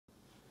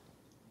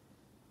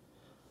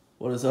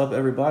What is up,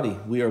 everybody?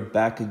 We are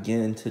back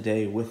again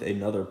today with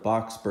another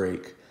box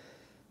break.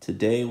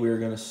 Today we're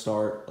going to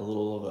start a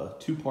little of a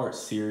two-part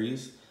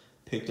series.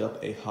 Picked up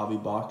a hobby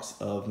box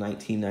of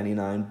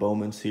 1999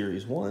 Bowman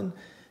Series One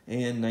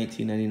and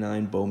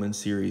 1999 Bowman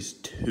Series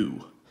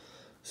Two.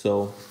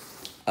 So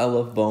I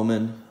love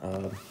Bowman,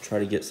 try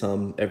to get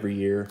some every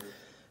year,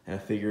 and I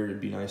figured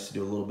it'd be nice to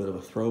do a little bit of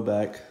a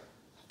throwback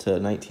to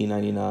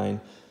 1999,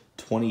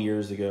 20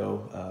 years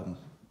ago.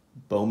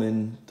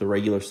 Bowman, the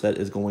regular set,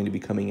 is going to be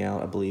coming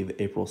out, I believe,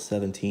 April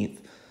 17th.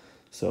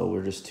 So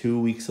we're just 2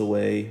 weeks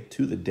away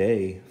to the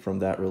day from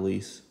that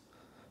release.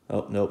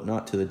 Oh, nope,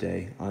 not to the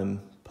day.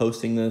 I'm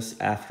posting this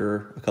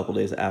after, a couple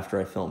days after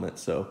I film it.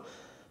 So,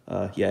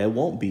 yeah, it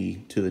won't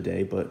be to the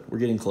day, but we're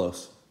getting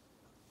close.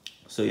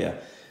 So, yeah,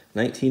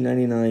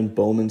 1999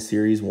 Bowman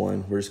Series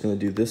 1. We're just going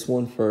to do this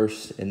one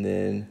first, and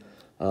then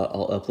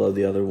I'll upload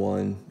the other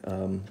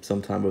one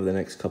sometime over the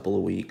next couple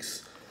of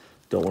weeks.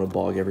 Don't want to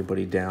bog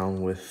everybody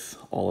down with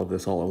all of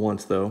this all at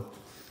once, though.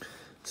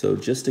 So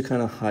just to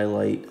kind of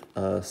highlight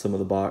some of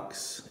the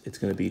box, it's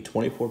going to be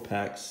 24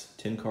 packs,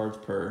 10 cards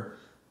per,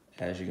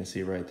 as you can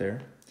see right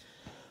there.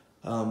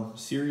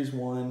 Series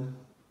 1,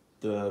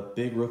 the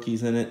big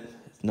rookies in it,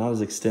 it's not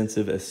as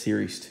extensive as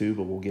Series 2,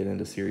 but we'll get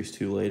into Series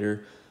 2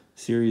 later.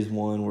 Series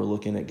 1, we're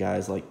looking at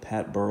guys like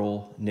Pat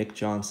Burrell, Nick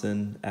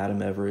Johnson,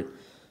 Adam Everett,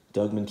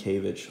 Doug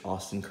Minkiewicz,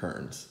 Austin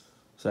Kearns.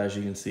 So as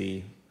you can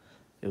see,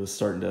 it was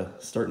starting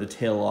to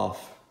tail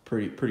off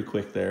pretty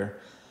quick there.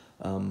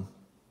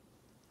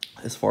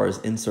 As far as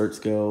inserts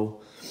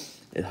go,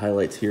 it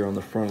highlights here on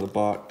the front of the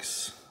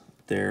box,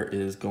 there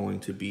is going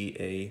to be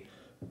a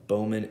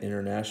Bowman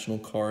International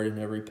card in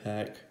every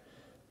pack,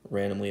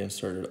 randomly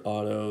inserted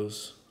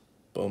autos,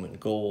 Bowman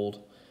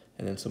Gold,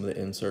 and then some of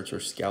the inserts are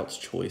Scout's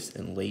Choice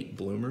and Late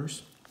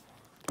Bloomers.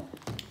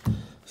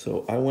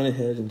 So I went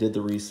ahead and did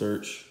the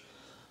research.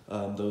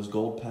 Those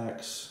gold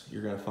packs,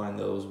 you're going to find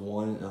those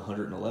 1 in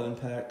 111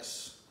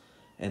 packs.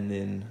 And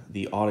then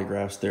the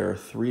autographs, there are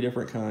 3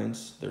 different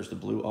kinds. There's the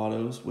blue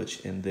autos,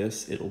 which in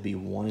this, it'll be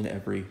 1 in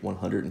every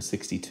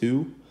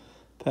 162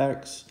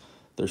 packs.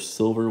 There's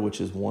silver, which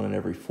is 1 in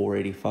every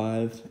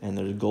 485. And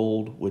there's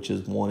gold, which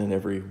is 1 in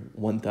every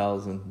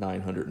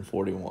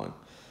 1,941.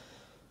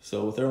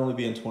 So with there only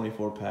being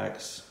 24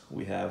 packs,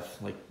 we have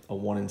like a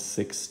 1 in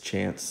 6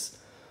 chance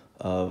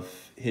of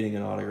hitting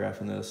an autograph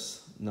in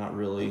this. Not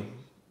really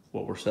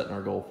what we're setting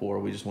our goal for.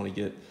 We just want to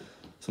get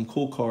some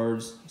cool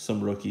cards,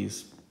 some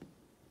rookies.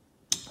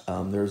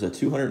 There's a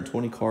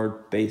 220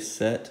 card base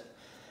set,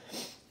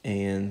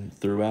 and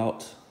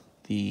throughout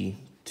the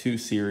 2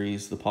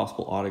 series, the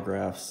possible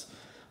autographs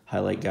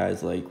highlight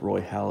guys like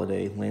Roy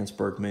Halladay, Lance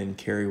Berkman,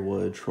 Kerry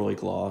Wood, Troy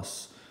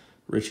Gloss,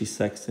 Richie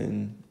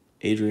Sexton,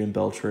 Adrian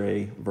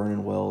Beltre,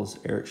 Vernon Wells,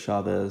 Eric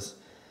Chavez,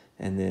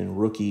 and then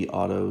rookie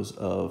autos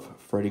of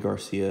Freddie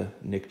Garcia,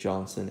 Nick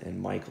Johnson,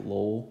 and Mike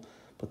Lowell.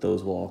 But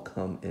those will all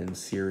come in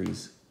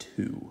Series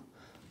 2.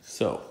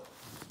 So,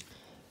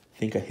 I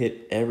think I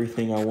hit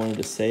everything I wanted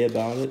to say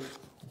about it.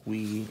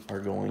 We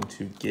are going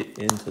to get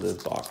into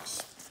this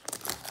box.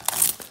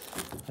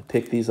 I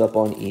picked these up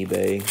on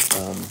eBay.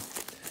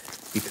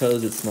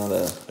 Because it's not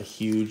a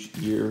huge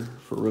year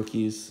for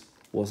rookies,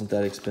 wasn't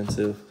that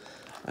expensive.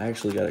 I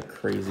actually got a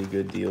crazy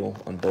good deal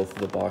on both of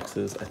the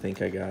boxes. I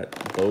think I got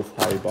both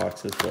hobby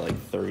boxes for like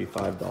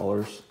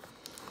 $35.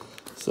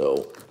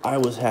 So, I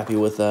was happy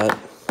with that.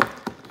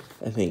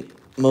 I think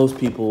most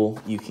people,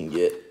 you can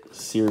get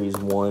Series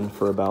 1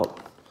 for about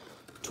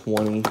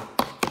 $20.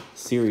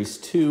 Series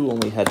 2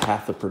 only had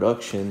half the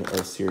production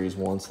of Series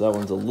 1, so that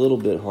one's a little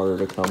bit harder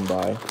to come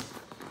by.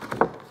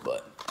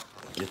 But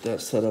get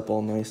that set up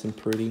all nice and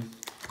pretty.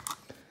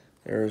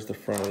 There's the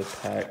front of the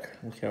pack.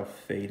 Look how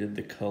faded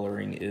the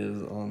coloring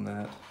is on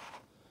that.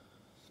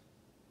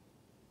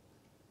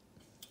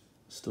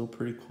 Still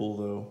pretty cool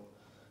though.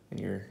 And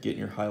you're getting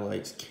your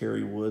highlights,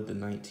 Kerry Wood, the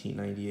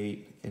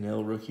 1998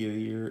 NL Rookie of the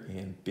Year,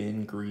 and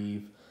Ben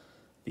Grieve,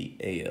 the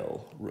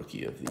AL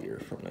Rookie of the Year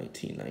from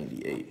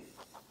 1998.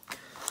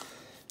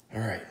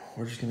 All right,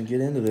 we're just going to get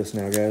into this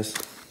now, guys.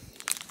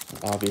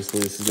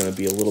 Obviously, this is going to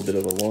be a little bit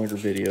of a longer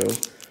video.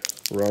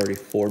 We're already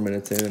 4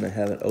 minutes in, and I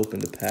haven't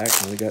opened a pack,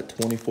 and we got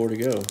 24 to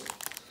go.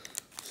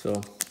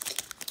 So,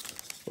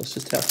 let's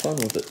just have fun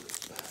with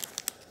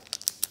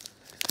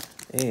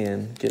it.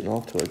 And getting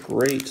off to a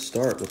great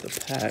start with the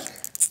pack.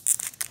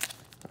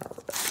 All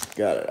right,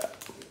 got it out.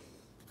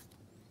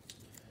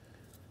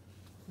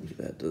 Look at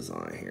that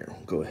design here.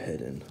 We'll go ahead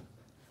and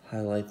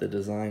highlight the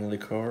design of the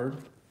card.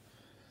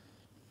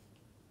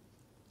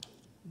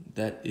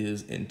 That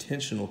is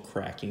intentional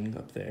cracking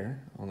up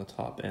there on the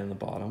top and the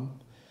bottom.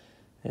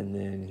 And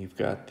then you've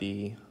got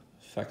the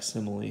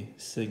facsimile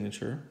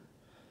signature.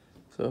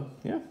 So,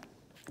 yeah.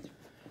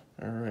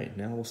 All right,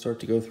 now we'll start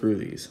to go through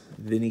these.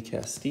 Vinny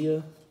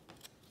Castilla,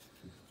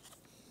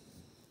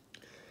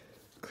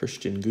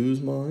 Christian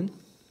Guzman,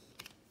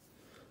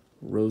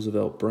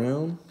 Roosevelt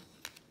Brown,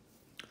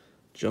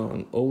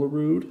 John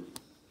Olerud,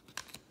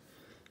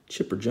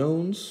 Chipper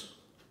Jones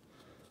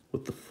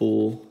with the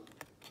full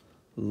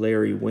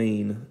Larry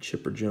Wayne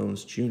Chipper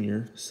Jones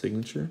Jr.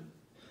 signature.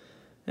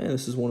 And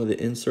this is one of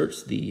the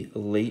inserts, the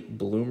Late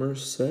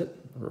Bloomers set,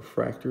 a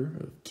refractor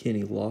of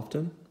Kenny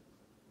Lofton.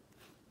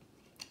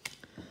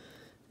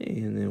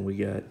 And then we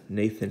got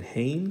Nathan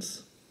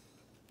Haynes,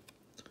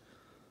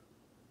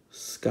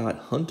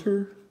 Scott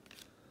Hunter,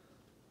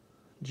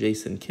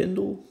 Jason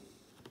Kendall,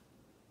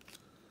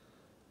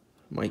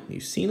 Mike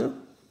Mussina,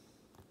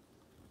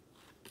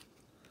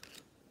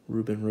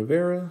 Ruben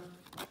Rivera,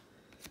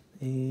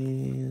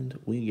 and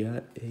we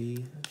got a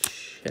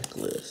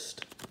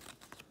checklist.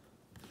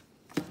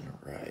 All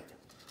right,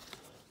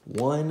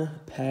 one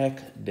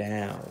pack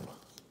down.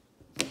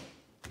 All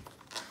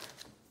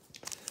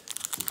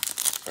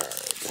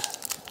right,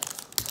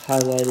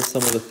 highlighted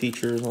some of the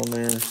features on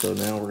there, so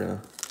now we're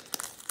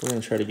gonna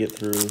try to get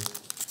through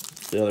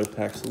the other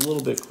packs a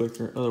little bit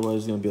quicker. Otherwise,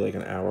 it's gonna be like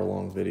an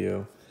hour-long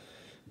video,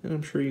 and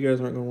I'm sure you guys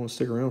aren't gonna want to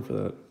stick around for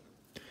that.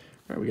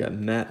 All right, we got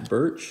Matt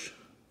Birch,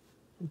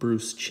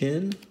 Bruce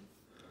Chin,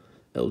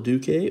 El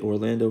Duque,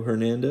 Orlando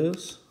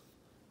Hernandez,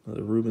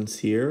 another Ruben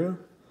Sierra,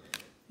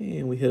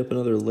 and we hit up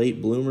another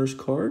Late Bloomers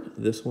card.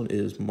 This one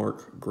is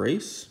Mark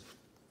Grace.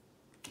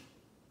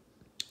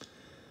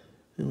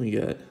 And we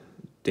got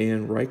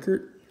Dan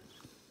Reichert,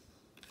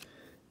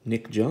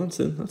 Nick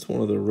Johnson. That's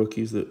one of the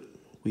rookies that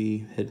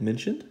we had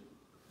mentioned.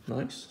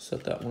 Nice,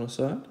 set that one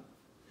aside.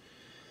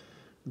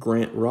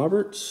 Grant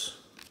Roberts,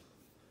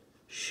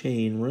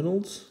 Shane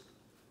Reynolds,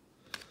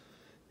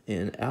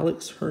 and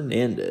Alex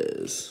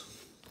Hernandez.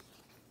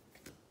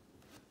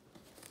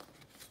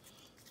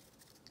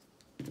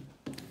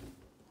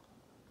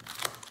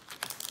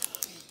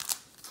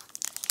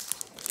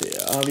 So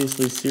yeah,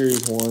 obviously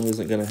Series 1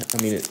 isn't going to,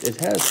 I mean, it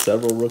has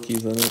several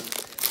rookies in it.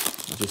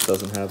 It just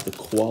doesn't have the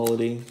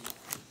quality,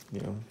 you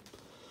know.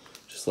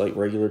 Just like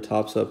regular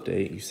Topps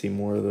Update, you see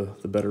more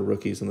of the better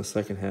rookies in the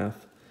second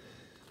half.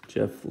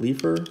 Jeff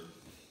Leefer,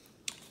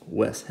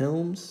 Wes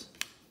Helms,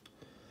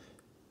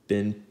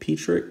 Ben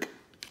Petrick,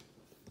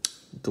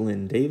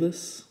 Glenn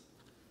Davis,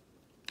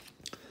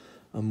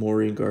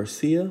 Amori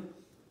Garcia,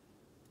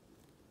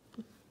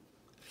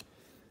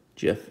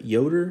 Jeff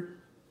Yoder,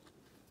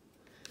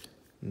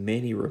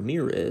 Manny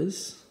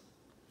Ramirez,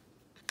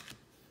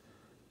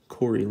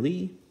 Corey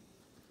Lee,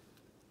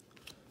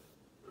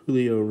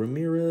 Julio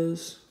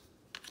Ramirez,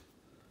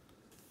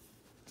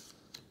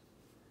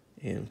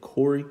 and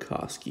Corey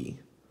Koski.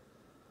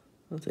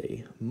 That's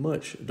a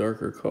much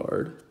darker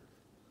card.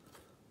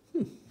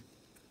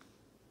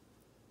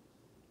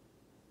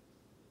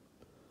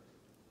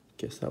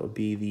 Guess that would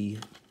be the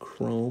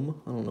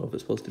chrome. I don't know if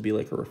it's supposed to be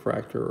like a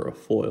refractor or a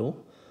foil,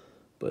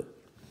 but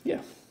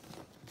yeah.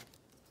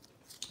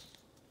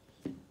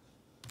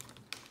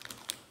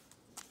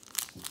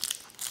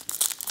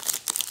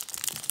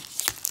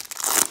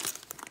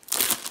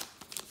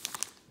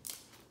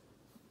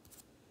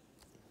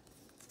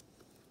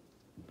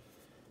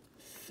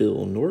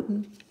 Phil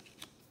Norton,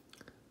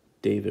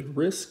 David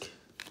Risk,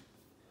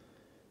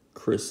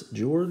 Chris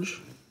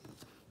George,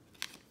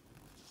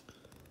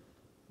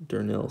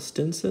 Darnell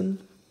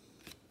Stinson,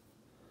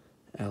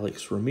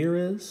 Alex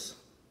Ramirez,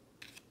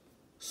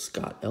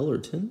 Scott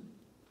Ellerton,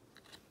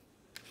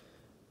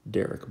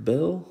 Derek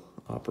Bell,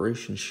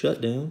 Operation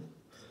Shutdown,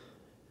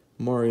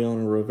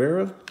 Mariano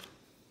Rivera,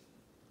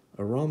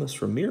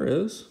 Aramis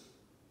Ramirez.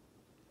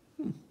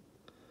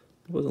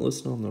 He wasn't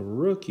listed on the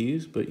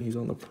rookies, but he's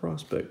on the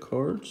prospect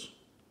cards.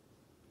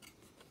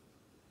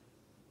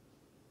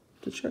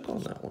 To check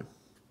on that one.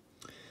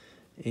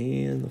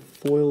 And the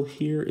foil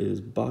here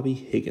is Bobby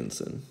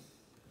Higginson.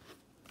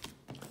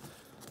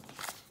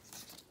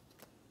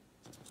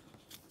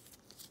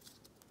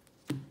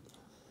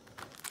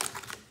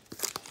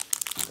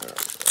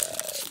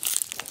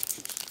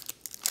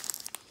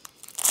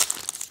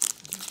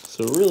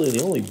 So really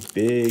the only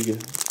big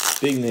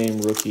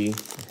name rookie,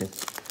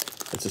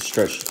 it's a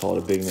stretch to call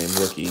it a big name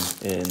rookie,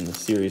 in the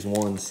Series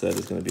 1 set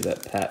is going to be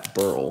that Pat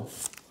Burrell.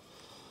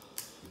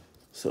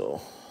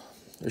 So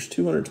there's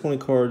 220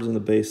 cards in the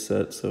base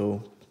set,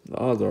 so the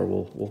odds are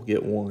we'll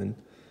get one.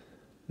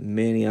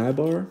 Manny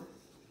Ibar,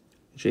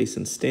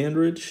 Jason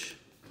Standridge,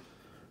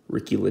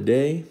 Ricky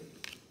Leday,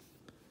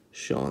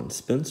 Sean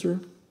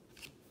Spencer,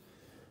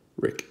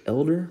 Rick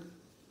Elder,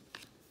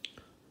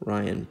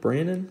 Ryan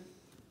Brannon,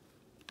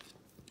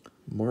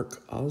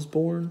 Mark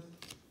Osborne,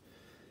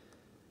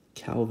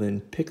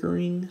 Calvin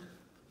Pickering,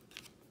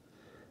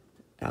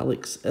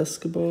 Alex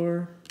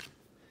Escobar,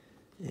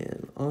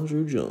 and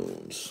Andrew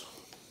Jones.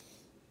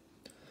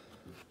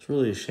 It's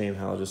really a shame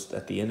how just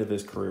at the end of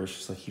his career, it's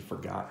just like he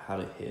forgot how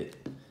to hit.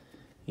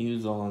 He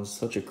was on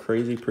such a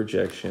crazy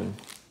projection,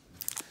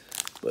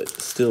 but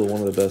still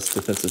one of the best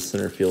defensive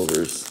center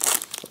fielders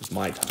of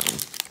my time.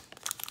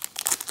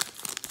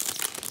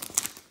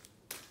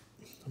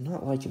 I'm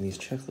not liking these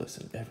checklists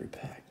in every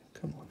pack.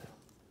 Come on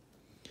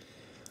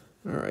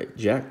now. All right,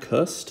 Jack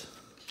Cust,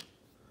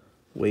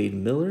 Wade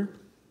Miller,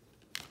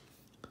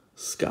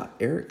 Scott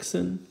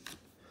Erickson,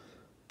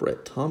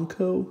 Brett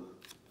Tomko,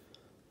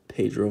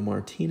 Pedro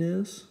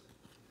Martinez,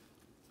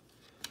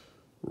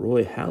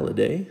 Roy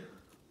Halladay,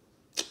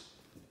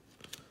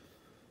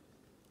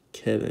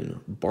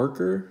 Kevin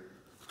Barker,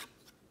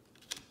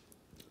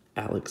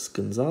 Alex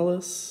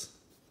Gonzalez,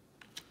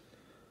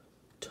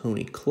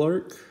 Tony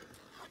Clark,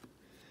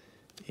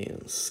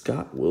 and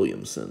Scott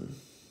Williamson.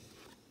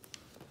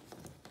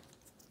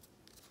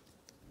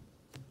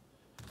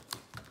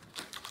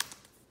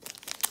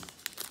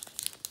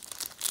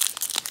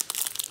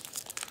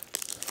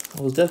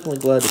 I was definitely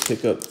glad to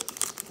pick up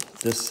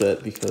this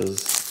set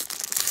because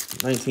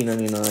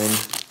 1999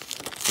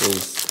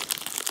 was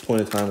a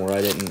point in time where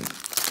I didn't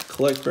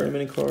collect very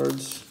many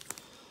cards.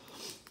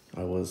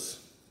 I was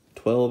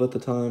 12 at the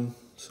time,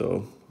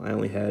 so I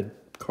only had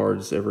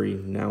cards every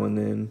now and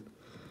then.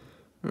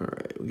 All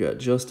right, we got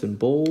Justin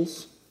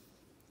Bowles,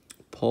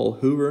 Paul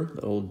Hoover,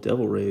 the old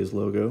Devil Rays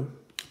logo,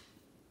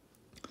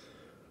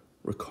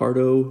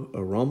 Ricardo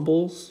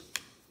Arumbles,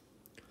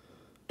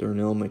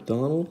 Darnell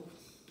McDonald,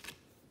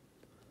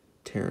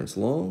 Terrence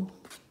Long,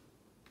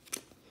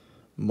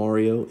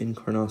 Mario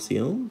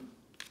Encarnacion,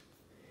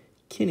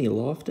 Kenny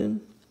Lofton,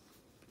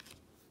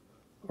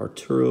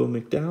 Arturo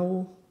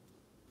McDowell,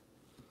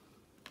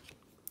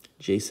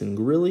 Jason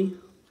Grilly,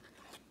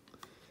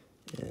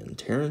 and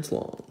Terrence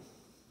Long.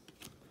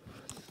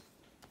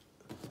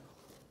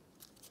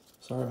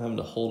 Sorry I'm having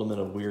to hold them at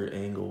a weird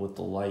angle with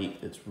the light.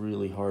 It's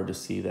really hard to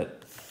see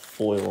that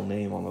foil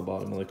name on the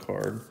bottom of the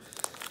card.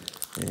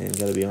 And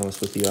gotta be honest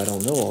with you, I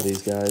don't know all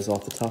these guys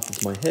off the top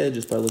of my head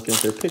just by looking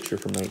at their picture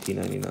from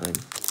 1999.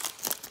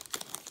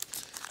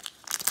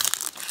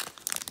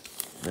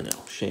 I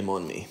know, shame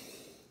on me.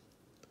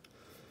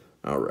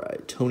 All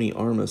right, Tony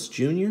Armas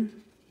Jr.,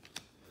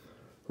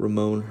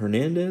 Ramon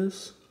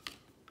Hernandez,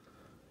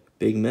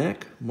 Big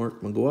Mac,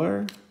 Mark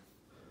McGuire,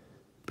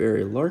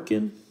 Barry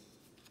Larkin,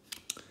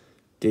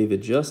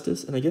 David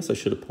Justice, and I guess I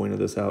should have pointed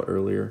this out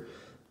earlier.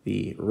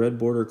 The red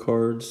border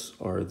cards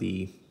are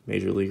the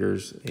major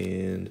leaguers,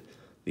 and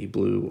the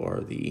blue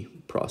are the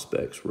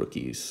prospects,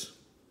 rookies,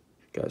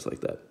 guys like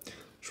that.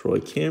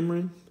 Troy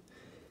Cameron,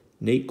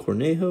 Nate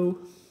Cornejo,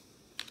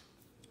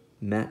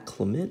 Matt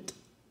Clement,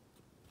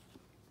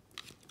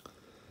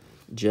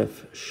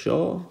 Jeff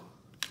Shaw,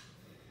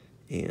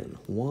 and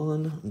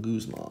Juan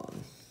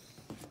Guzman.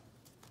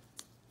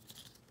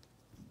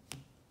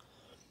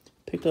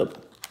 Picked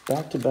up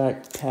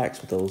back-to-back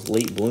packs with those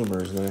late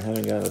bloomers, and I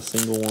haven't got a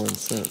single one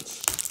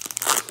since.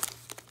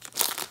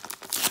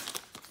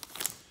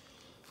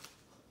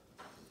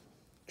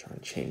 Trying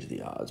to change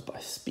the odds by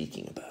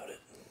speaking about it.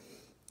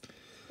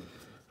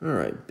 All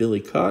right, Billy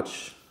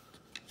Koch,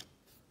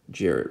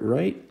 Jarrett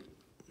Wright,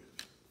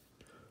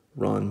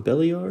 Ron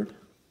Belliard,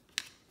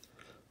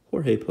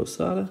 Jorge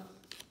Posada,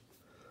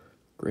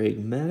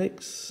 Greg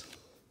Maddux,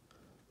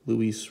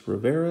 Luis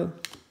Rivera,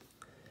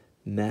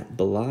 Matt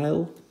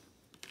Belisle,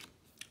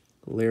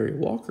 Larry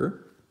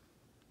Walker,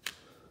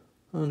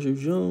 Andrew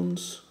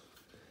Jones,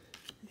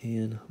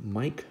 and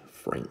Mike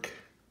Frank.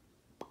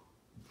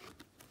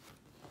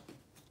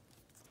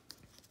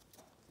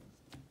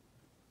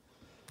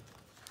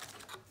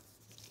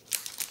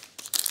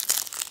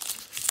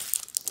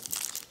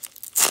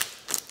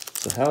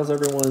 So how's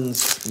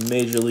everyone's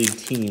Major League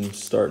team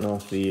starting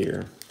off the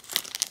year?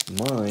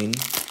 Mine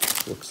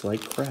looks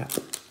like crap.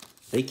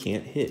 They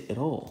can't hit at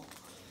all.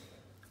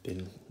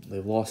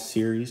 They've lost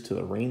series to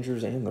the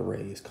Rangers and the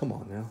Rays. Come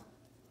on now.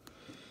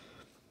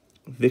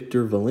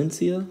 Victor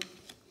Valencia,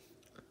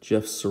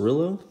 Jeff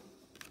Cirillo,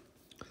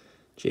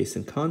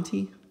 Jason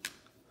Conti,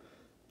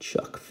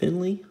 Chuck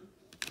Finley,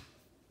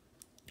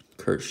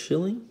 Kurt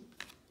Schilling,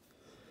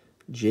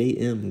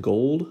 J.M.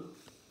 Gold,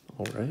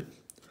 all right,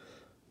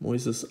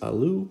 Moises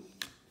Alou,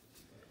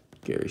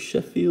 Gary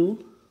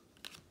Sheffield,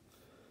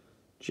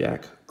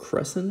 Jack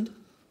Crescent,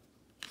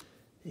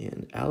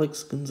 and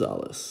Alex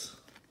Gonzalez.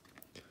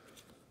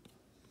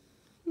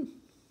 There's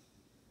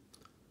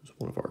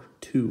one of our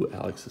two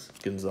Alexis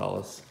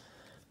Gonzalez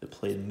that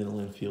played middle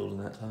infield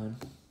in that time.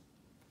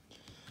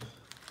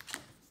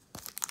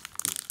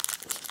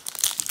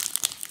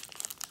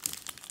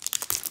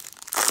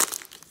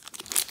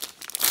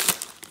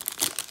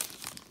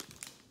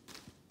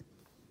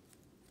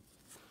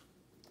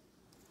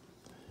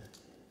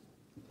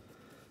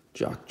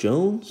 Jock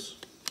Jones,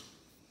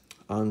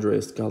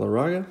 Andres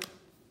Galarraga,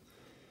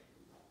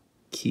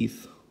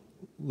 Keith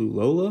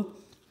Lulola,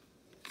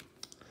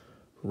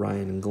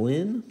 Ryan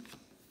Glenn,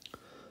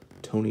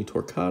 Tony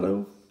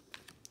Torquato,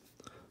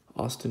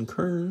 Austin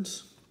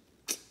Kearns,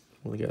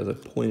 one of the guys I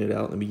pointed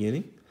out in the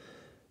beginning,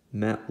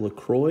 Matt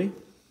LaCroix,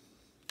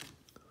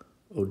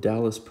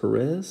 Odalis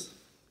Perez,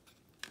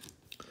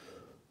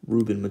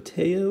 Ruben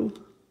Mateo,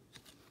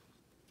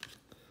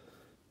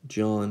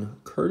 John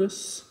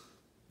Curtis,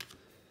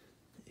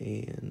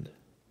 and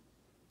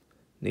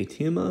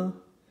Natima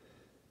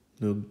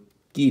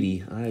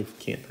Nogidi. I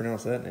can't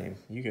pronounce that name.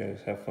 You guys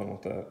have fun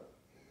with that.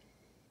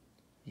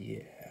 Yeah.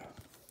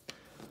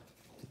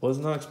 Was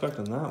not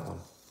expecting that one.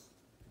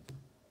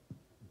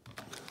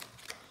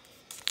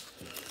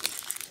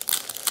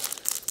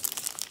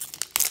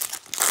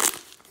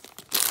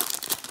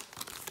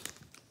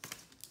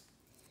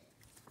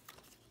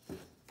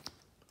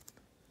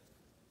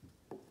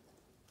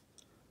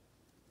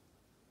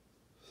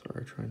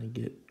 Sorry, trying to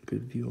get a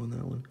good view on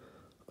that one.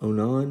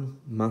 Onan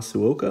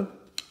Masuoka,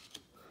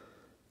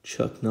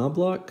 Chuck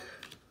Knobloch,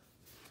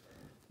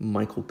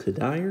 Michael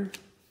Kadire,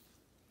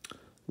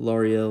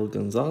 Lariel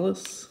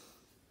Gonzalez,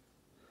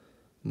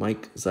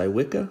 Mike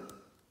Zywicka,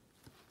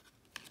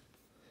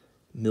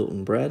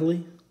 Milton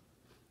Bradley,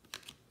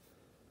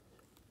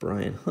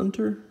 Brian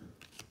Hunter,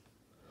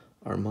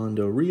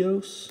 Armando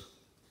Rios.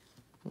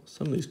 Well,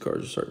 some of these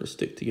cards are starting to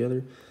stick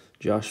together.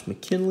 Josh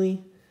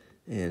McKinley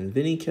and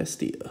Vinny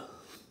Castilla.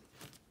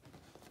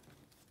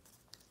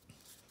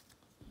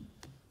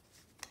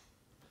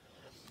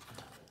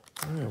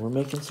 All right, we're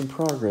making some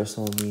progress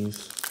on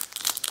these.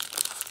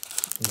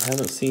 We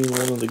haven't seen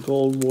one of the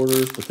gold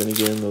borders, but then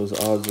again, those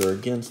odds are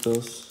against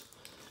us.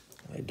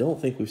 I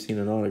don't think we've seen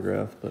an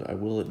autograph, but I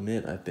will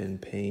admit I've been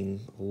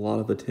paying a lot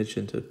of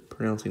attention to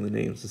pronouncing the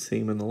names and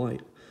seeing them in the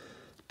light.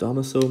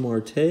 Damaso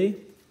Marte,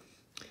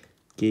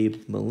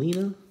 Gabe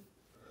Molina,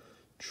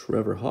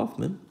 Trevor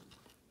Hoffman,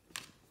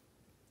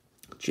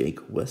 Jake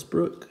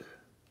Westbrook,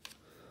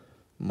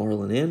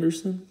 Marlon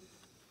Anderson,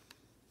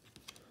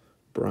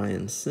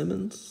 Brian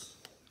Simmons,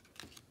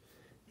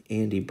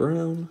 Andy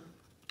Brown,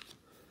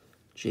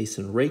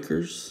 Jason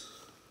Rakers,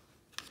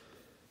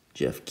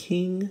 Jeff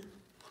King,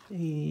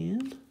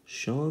 and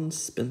Sean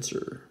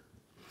Spencer.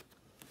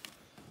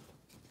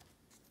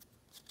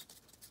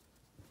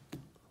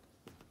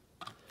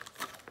 All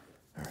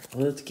right,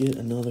 let's get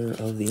another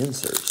of the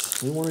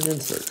inserts. We want an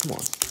insert, come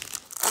on.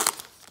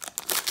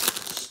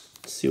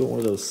 Let's see what one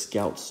of those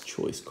Scouts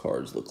Choice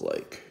cards look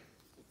like.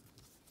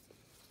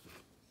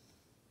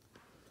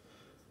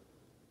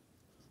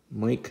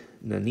 Mike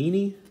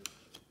Nannini,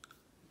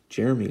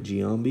 Jeremy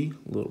Giambi,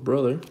 little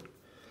brother,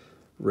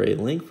 Ray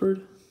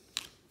Langford,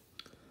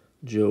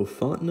 Joe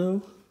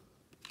Fontenot,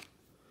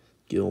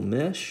 Gil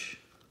Mesh,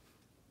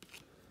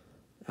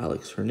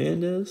 Alex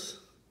Hernandez,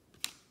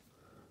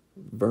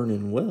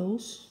 Vernon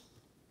Wells,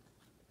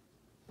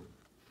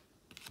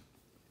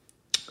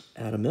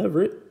 Adam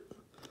Everett,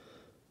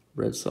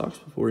 Red Sox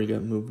before he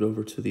got moved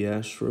over to the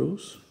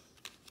Astros,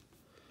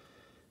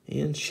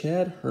 and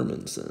Chad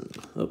Hermanson.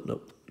 Oh,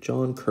 nope.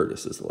 John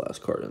Curtis is the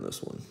last card in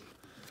this one.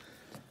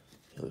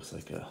 He looks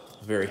like a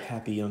very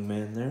happy young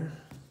man there.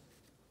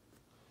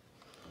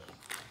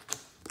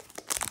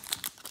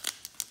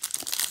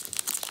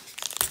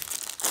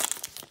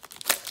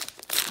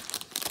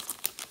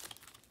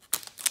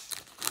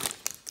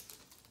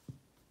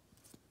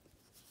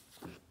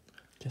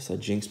 Guess I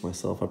jinxed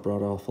myself. I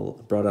brought out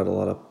a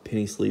lot of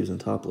penny sleeves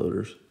and top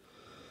loaders.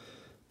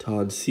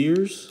 Todd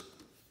Sears,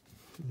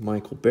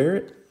 Michael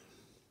Barrett,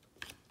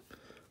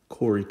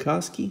 Corey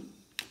Koski,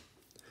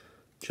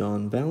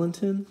 John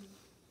Valentin,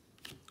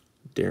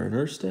 Darren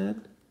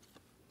Erstad,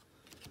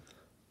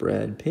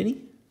 Brad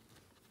Penny,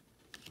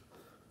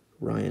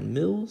 Ryan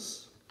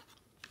Mills,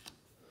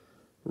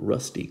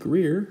 Rusty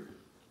Greer,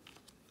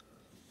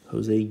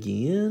 Jose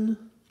Guillen,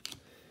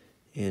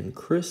 and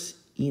Chris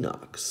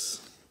Enox.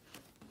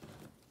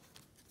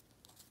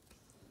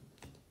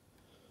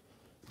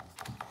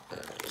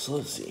 So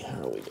let's see,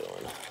 how are we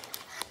doing?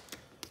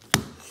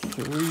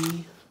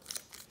 3,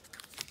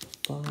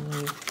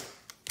 5,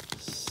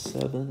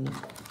 7.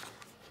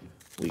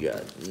 We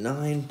got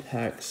 9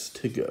 packs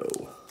to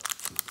go.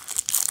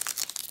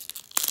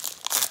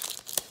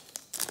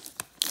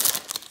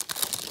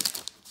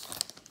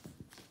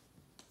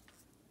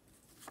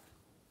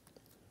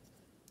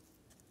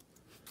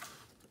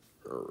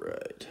 All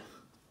right.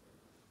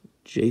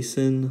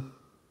 Jason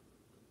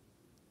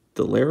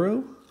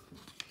Delero,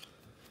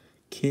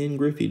 Ken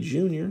Griffey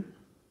Jr.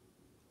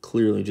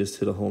 clearly just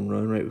hit a home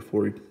run right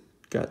before he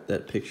got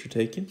that picture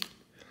taken.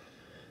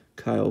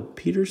 Kyle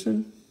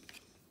Peterson,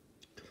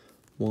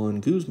 Juan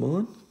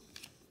Guzman,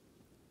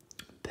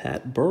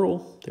 Pat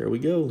Burrell. There we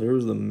go. There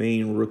was the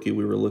main rookie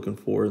we were looking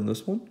for in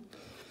this one.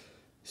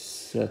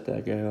 Set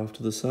that guy off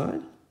to the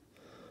side.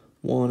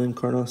 Juan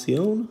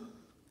Encarnacion,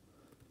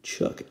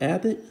 Chuck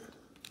Abbott,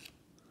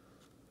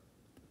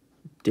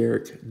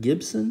 Derek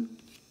Gibson,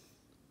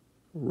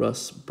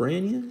 Russ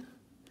Branyan,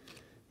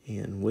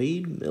 and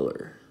Wade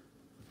Miller.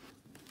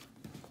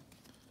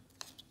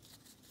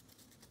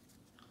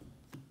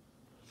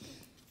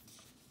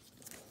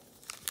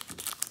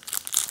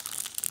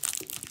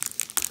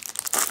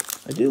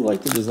 I do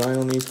like the design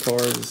on these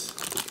cards,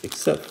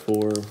 except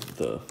for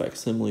the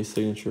facsimile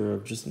signature.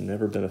 I've just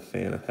never been a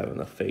fan of having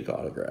the fake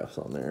autographs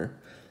on there.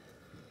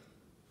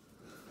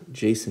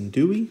 Jason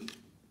Dewey,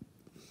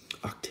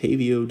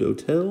 Octavio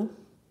Dotel,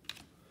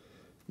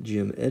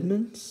 Jim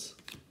Edmonds,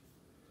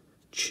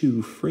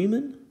 Chu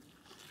Freeman.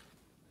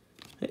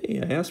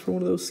 Hey, I asked for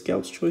one of those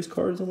Scouts Choice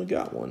cards and we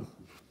got one.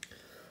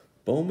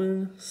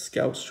 Bowman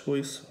Scouts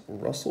Choice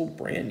Russell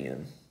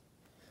Branyan.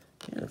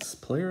 Yeah, it's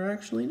player I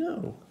actually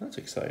know. That's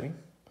exciting.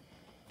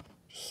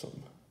 Just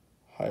some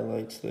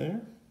highlights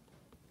there.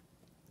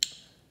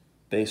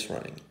 Base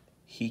running.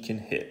 He can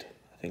hit.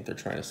 I think they're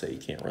trying to say he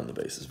can't run the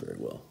bases very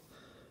well.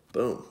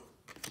 Boom.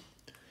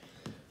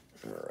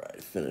 All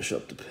right, finish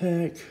up the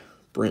pack.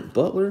 Brent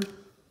Butler,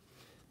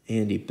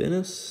 Andy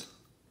Bennis,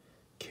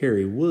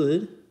 Kerry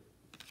Wood,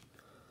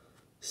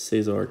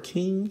 Cesar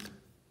King,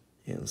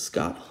 and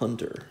Scott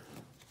Hunter.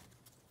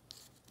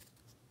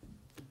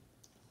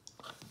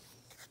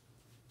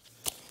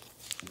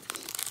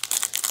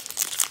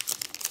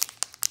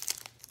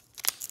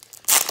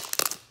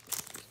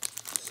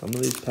 Some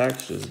of these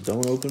packs just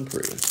don't open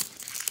pretty.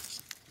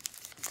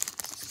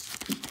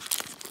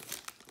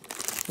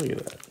 Look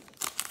at that.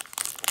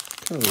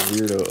 Kind of a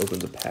weirdo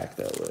opens a pack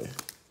that way.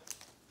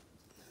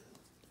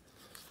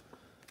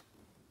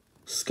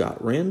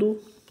 Scott Randall,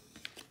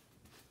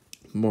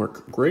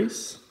 Mark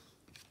Grace,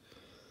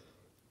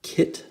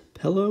 Kit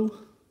Pello,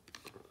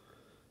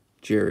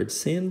 Jared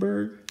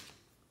Sandberg,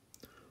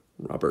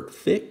 Robert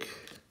Fick,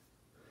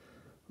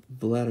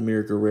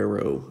 Vladimir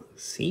Guerrero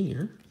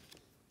Sr.,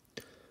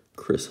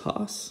 Chris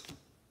Haas,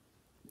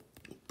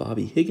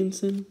 Bobby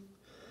Higginson,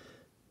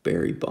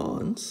 Barry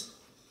Bonds,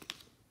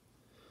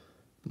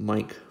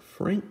 Mike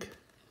Frank,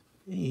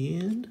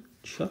 and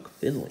Chuck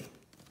Finley.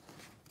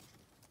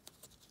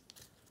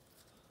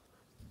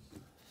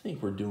 I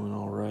think we're doing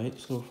all right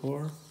so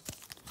far.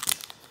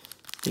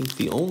 I think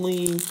the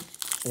only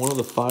one of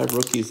the 5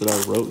 rookies that I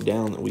wrote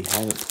down that we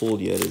haven't pulled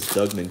yet is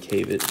Doug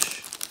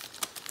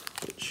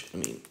Minkiewicz, which, I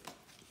mean,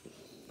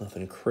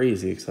 nothing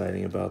crazy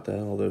exciting about that,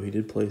 although he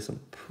did play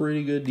some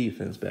pretty good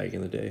defense back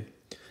in the day.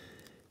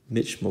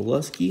 Mitch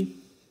Molesky,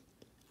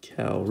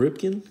 Cal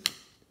Ripken,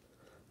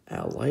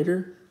 Al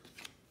Leiter,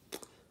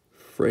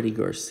 Freddie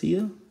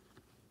Garcia,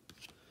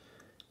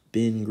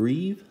 Ben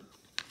Grieve,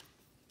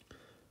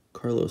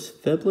 Carlos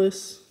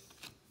Febles.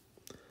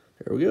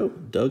 There we go,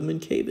 Doug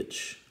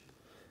Minkiewicz.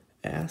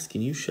 Ask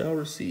and you shall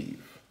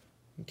receive.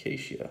 In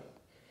case you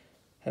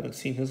haven't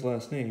seen his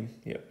last name,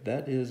 yep,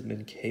 that is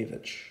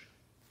Minkiewicz.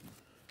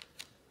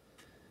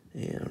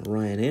 And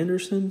Ryan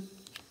Anderson,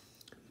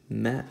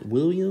 Matt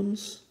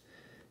Williams,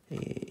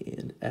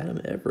 and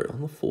Adam Everett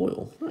on the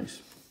foil.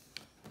 Nice.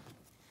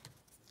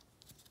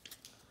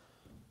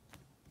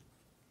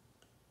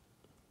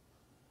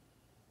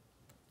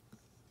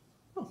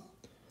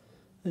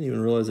 I didn't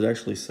even realize it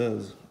actually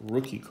says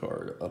rookie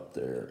card up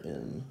there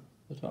in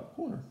the top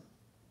corner.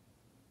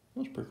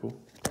 That's pretty cool.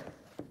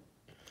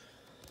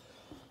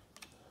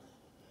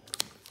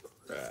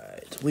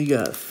 Right, we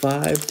got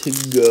 5 to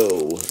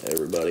go,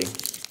 everybody.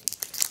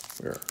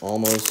 We're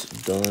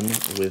almost done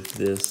with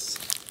this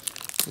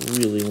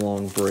really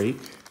long break.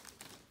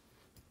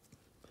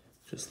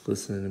 Just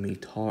listening to me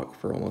talk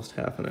for almost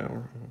half an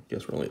hour. I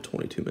guess we're only at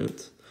 22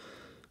 minutes.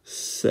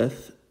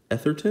 Seth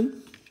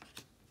Etherton,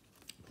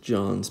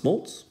 John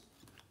Smoltz,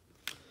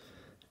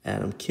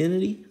 Adam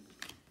Kennedy,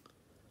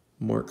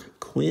 Mark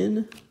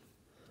Quinn,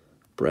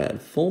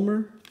 Brad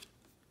Fulmer,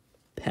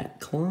 Pat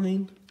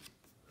Klein,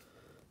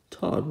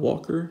 Todd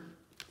Walker,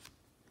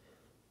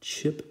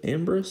 Chip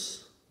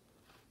Ambrose,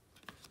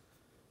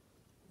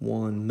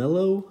 Juan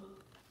Mello,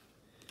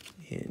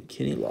 and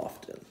Kenny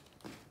Lofton.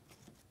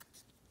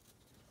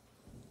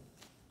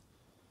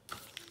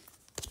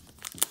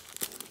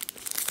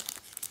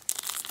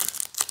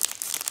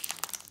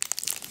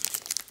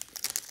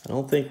 I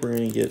don't think we're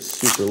going to get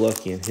super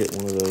lucky and hit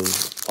one of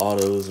those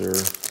autos or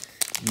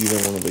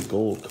even one of the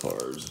gold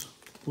cards.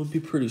 Would be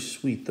pretty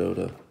sweet, though,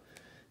 to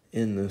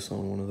end this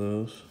on one of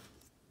those.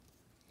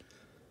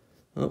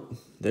 Oh,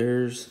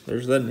 there's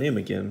that name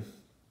again.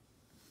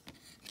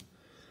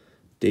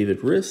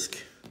 David Risk,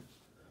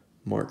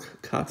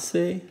 Mark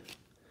Kotze,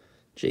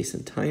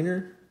 Jason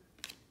Tyner,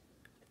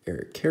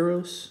 Eric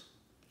Karros,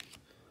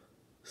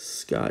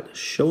 Scott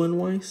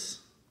Schoenweiss,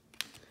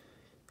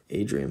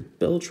 Adrian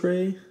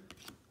Beltre,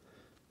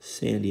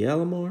 Sandy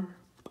Alomar,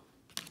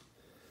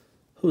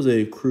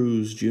 Jose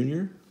Cruz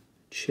Jr.,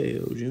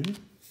 Cheo Jr.,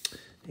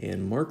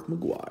 and Mark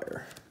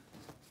McGuire.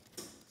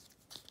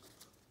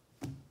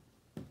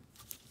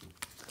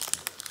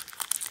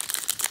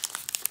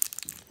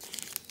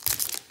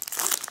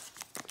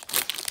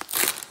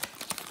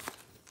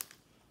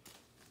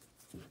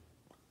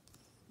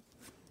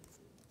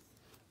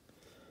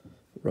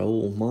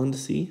 Raul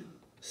Mondesi,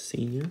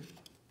 Sr.,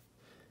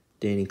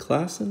 Danny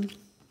Klassen,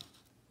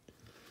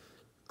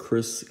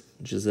 Chris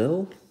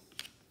Giselle,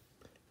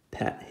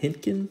 Pat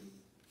Hintgen,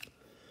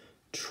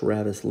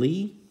 Travis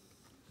Lee.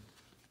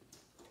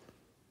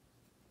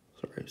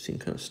 Sorry, I've seen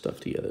kind of stuff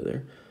together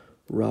there.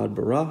 Rod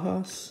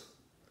Barajas,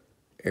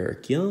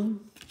 Eric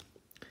Young,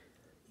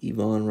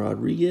 Ivan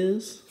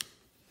Rodriguez,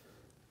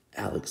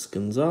 Alex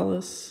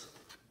Gonzalez,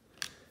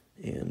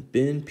 and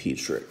Ben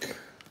Petrick.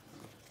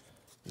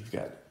 We've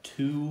got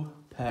 2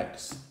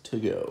 packs to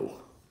go.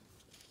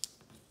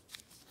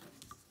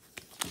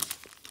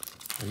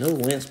 I know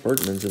Lance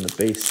Berkman's in the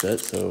base set,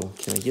 so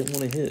can I get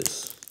one of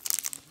his?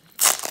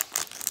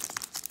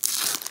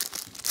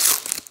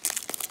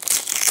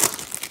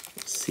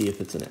 Let's see if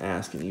it's an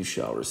ask and you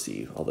shall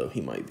receive, although he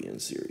might be in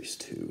Series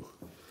 2.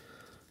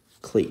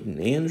 Clayton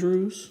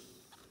Andrews,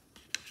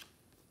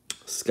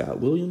 Scott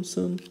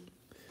Williamson,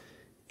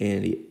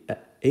 Andy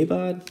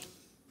Abad,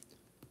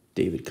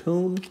 David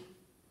Cohn,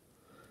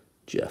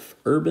 Jeff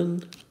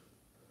Urban,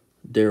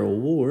 Daryl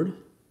Ward,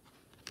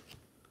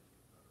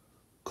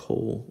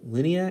 Cole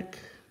Liniak,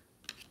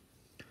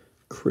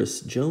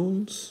 Chris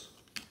Jones,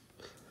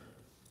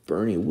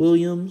 Bernie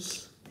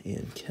Williams,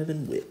 and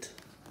Kevin Witt.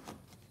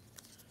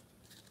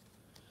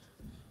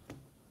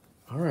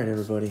 All right,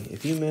 everybody.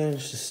 If you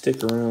managed to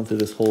stick around through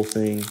this whole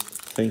thing,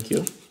 thank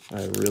you.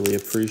 I really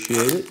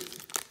appreciate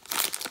it.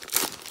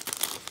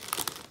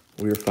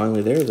 We are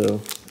finally there,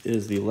 though. It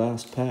is the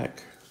last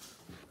pack.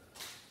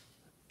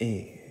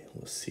 And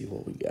let's see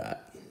what we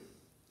got.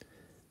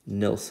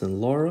 Nelson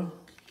Lara,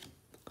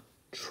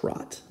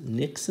 Trot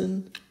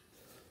Nixon,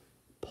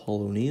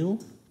 Paul O'Neill.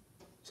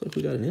 Looks like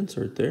we got an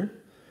insert there.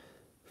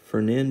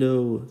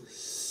 Fernando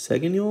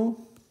Seguinol.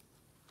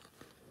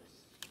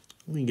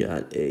 We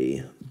got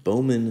a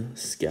Bowman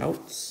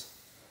Scouts,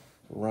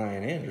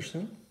 Ryan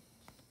Anderson.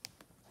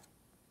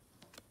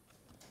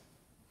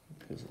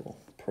 His little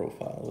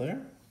profile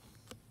there.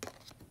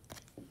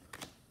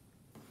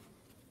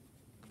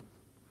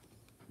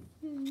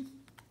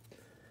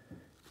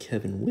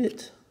 Kevin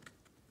Witt,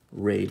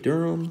 Ray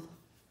Durham,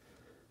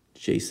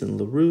 Jason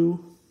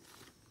LaRue,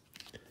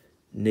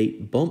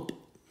 Nate Bump,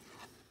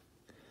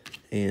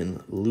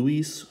 and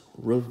Luis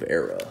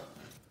Rivera.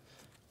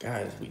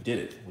 Guys, we did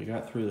it. We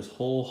got through this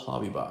whole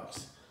hobby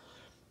box.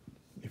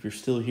 If you're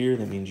still here,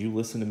 that means you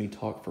listened to me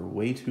talk for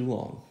way too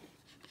long.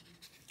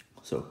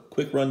 So,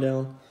 quick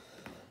rundown.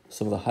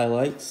 Some of the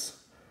highlights.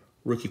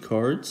 Rookie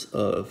cards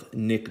of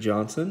Nick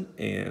Johnson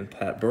and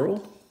Pat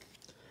Burrell.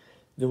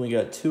 Then we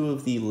got two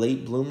of the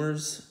late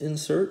bloomers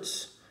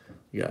inserts.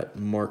 We got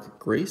Mark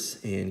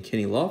Grace and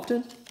Kenny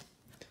Lofton.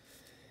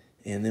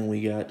 And then we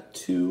got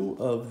two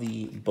of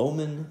the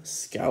Bowman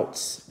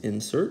Scouts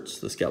inserts,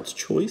 the Scouts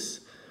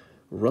Choice,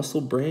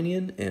 Russell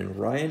Branyan and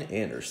Ryan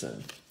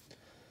Anderson.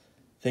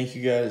 Thank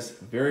you guys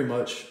very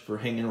much for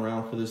hanging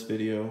around for this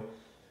video.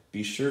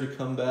 Be sure to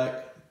come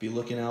back. Be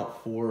looking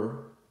out for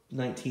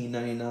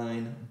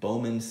 1999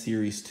 Bowman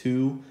Series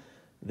 2.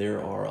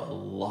 There are a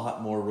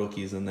lot more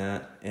rookies than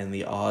that, and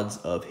the odds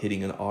of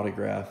hitting an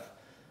autograph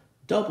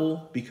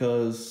double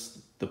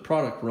because the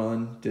product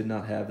run did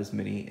not have as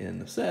many in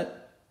the set,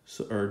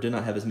 or did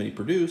not have as many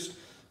produced,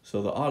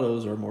 so the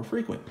autos are more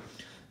frequent.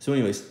 So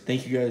anyways,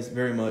 thank you guys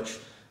very much.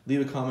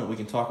 Leave a comment. We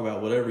can talk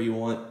about whatever you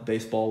want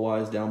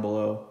baseball-wise down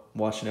below. I'm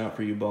watching out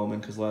for you, Bowman,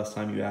 because last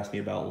time you asked me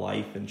about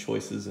life and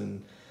choices,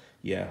 and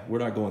yeah, we're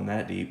not going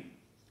that deep.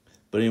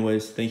 But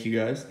anyways, thank you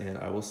guys, and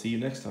I will see you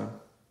next time.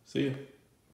 See you.